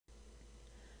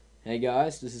Hey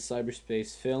guys, this is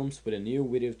Cyberspace Films with a new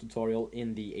video tutorial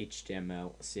in the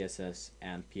HTML, CSS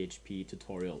and PHP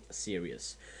tutorial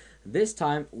series. This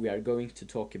time we are going to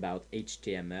talk about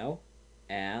HTML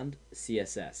and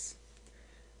CSS.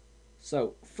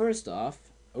 So first off,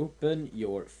 open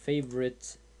your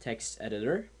favorite text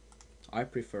editor. I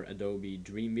prefer Adobe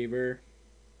Dreamweaver.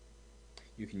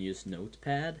 You can use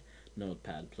Notepad,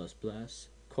 Notepad++,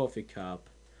 Coffee Cup,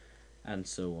 and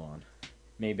so on.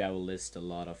 Maybe I will list a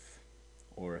lot of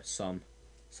or some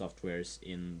softwares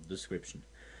in the description.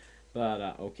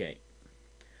 But okay,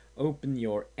 open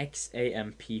your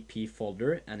XAMPP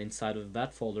folder, and inside of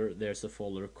that folder there's a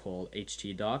folder called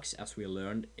htdocs, as we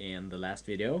learned in the last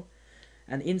video.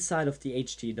 And inside of the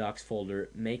htdocs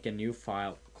folder, make a new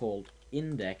file called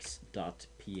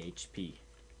index.php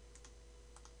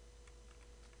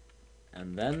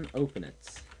and then open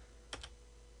it.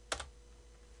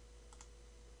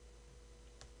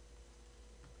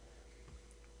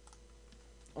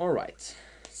 Alright,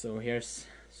 so here's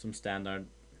some standard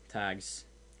tags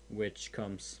which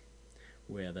comes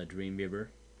with a Dreamweaver.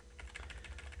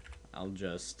 I'll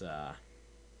just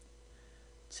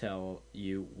tell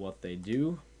you what they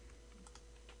do.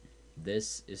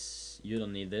 This is, you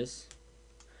don't need this,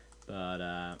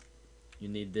 but you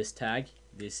need this tag,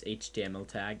 this HTML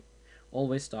tag.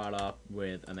 Always start up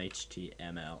with an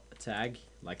HTML tag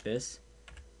like this.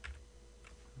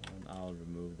 And I'll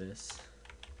remove this.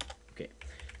 Okay,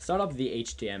 start up the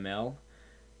HTML.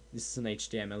 This is an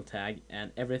HTML tag,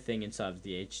 and everything inside of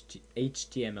the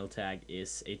HTML tag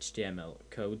is HTML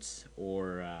codes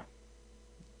or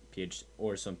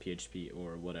some PHP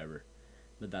or whatever.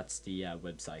 But that's the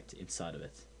website inside of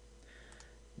it.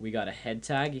 We got a head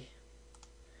tag,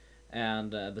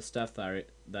 and the stuff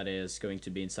that is going to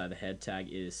be inside the head tag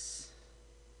is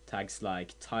tags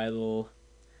like title,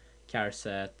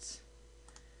 charset,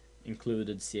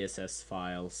 included CSS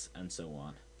files, and so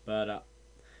on. But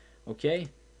okay,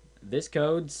 this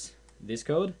code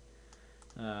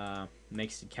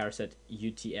makes the charset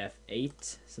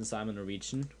UTF-8. Since I'm a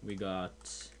Norwegian, we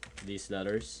got these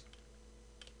letters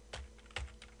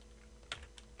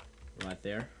right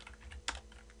there,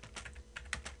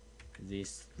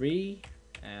 these three,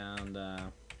 and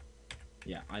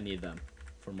yeah, I need them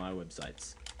for my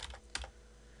websites.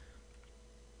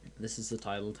 This is the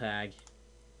title tag.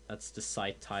 That's the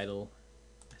site title,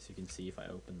 as you can see if I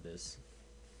open this.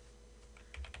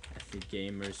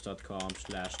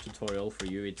 ethicgamers.com/tutorial. For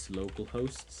you it's local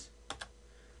hosts.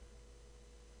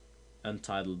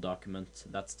 Untitled document,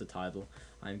 that's the title.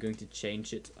 I'm going to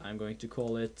change it. I'm going to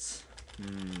call it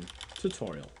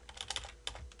tutorial.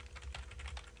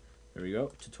 There we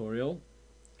go, tutorial.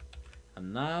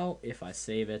 And now if I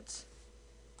save it,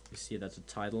 you see that the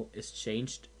title is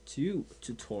changed to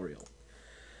tutorial.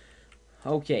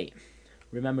 Okay,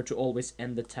 remember to always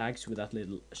end the tags with that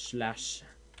little slash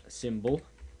symbol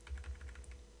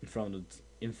in front of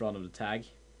the tag,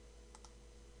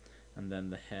 and then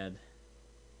the head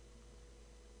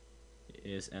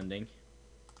is ending.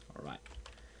 Alright,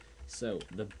 so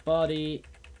the body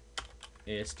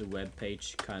is the web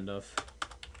page, kind of.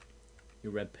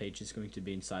 Your web page is going to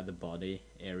be inside the body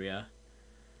area.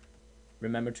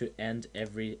 Remember to end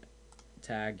every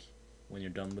tag when you're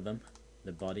done with them,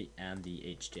 the body and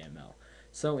the HTML.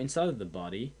 So inside of the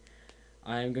body,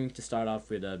 I'm going to start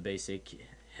off with a basic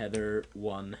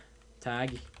header1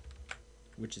 tag,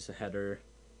 which is a header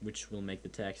which will make the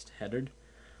text headed,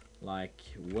 like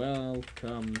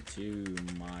welcome to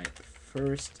my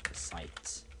first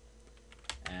site,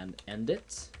 and end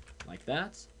it like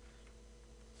that.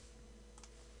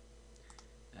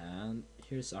 And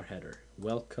here's our header,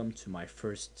 welcome to my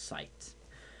first site.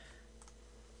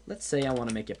 Let's say I want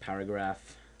to make a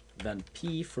paragraph, then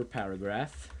P for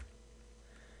paragraph,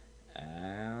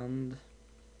 and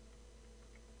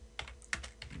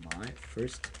my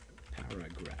first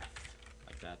paragraph,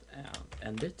 like that, and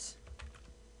end it.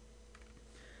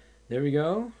 There we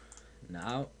go.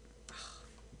 Now,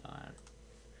 darn.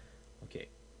 Okay.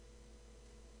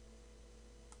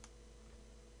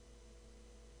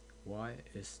 Why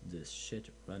is this shit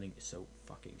running so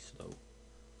fucking slow?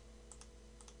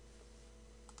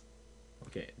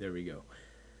 Okay, there we go.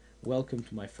 Welcome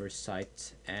to my first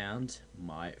site and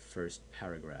my first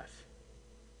paragraph.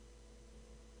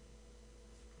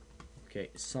 Okay,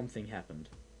 something happened.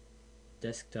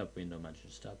 Desktop window managed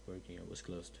to stop working. It was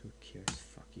closed. Who cares?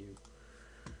 Fuck you.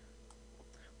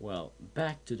 Well,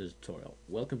 back to the tutorial.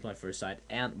 Welcome to my first site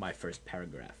and my first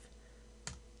paragraph.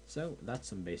 So that's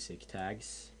some basic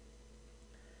tags.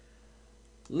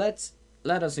 Let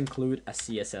us include a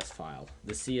CSS file.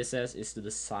 The CSS is the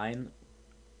design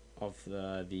of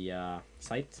the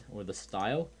site, or the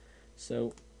style.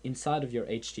 So inside of your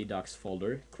htdocs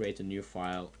folder, create a new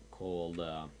file called,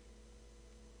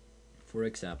 for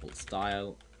example,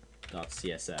 style.css,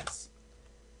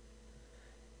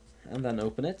 and then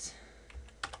open it.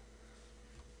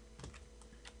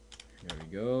 There we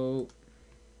go.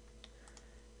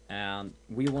 And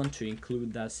we want to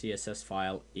include that CSS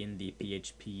file in the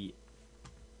PHP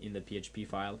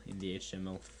file, in the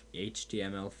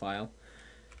HTML file.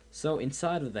 So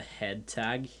inside of the head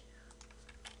tag,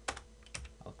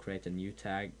 I'll create a new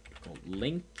tag called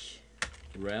link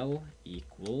rel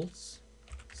equals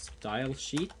style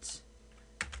sheet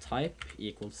type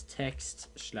equals text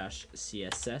slash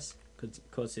CSS,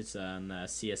 because it's an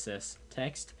CSS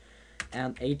text,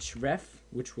 and href,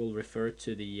 which will refer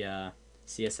to the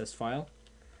CSS file,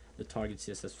 the target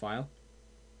CSS file,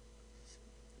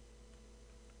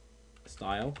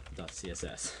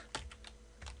 style.css,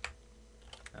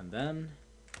 and then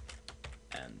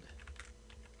end,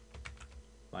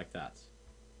 like that.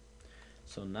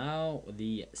 So now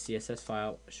the CSS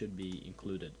file should be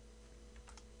included.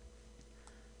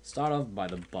 Start off by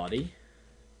the body,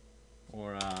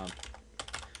 or I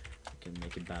can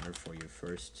make a banner for you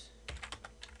first.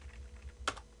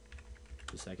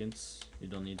 2 seconds. You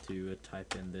don't need to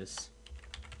type in this.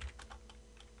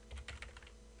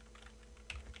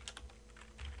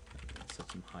 Let's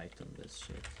set some height on this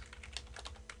shit.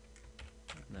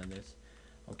 And then this.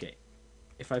 Okay.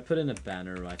 If I put in a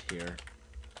banner right here,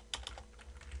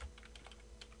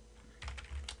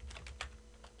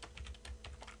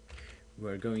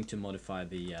 we're going to modify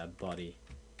the body.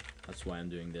 That's why I'm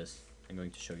doing this. I'm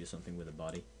going to show you something with the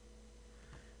body.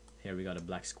 Here we got a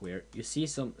black square. You see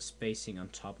some spacing on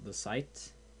top of the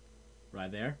site,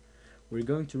 right there. We're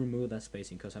going to remove that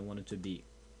spacing because I want it to be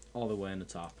all the way on the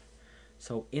top.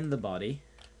 So in the body,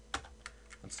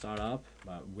 let's start up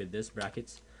with this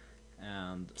brackets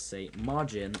and say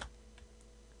margin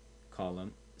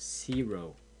column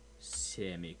 0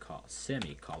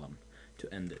 semicolon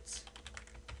to end it,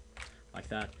 like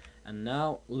that. And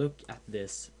now look at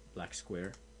this black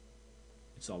square.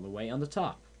 It's all the way on the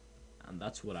top. And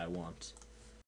that's what I want.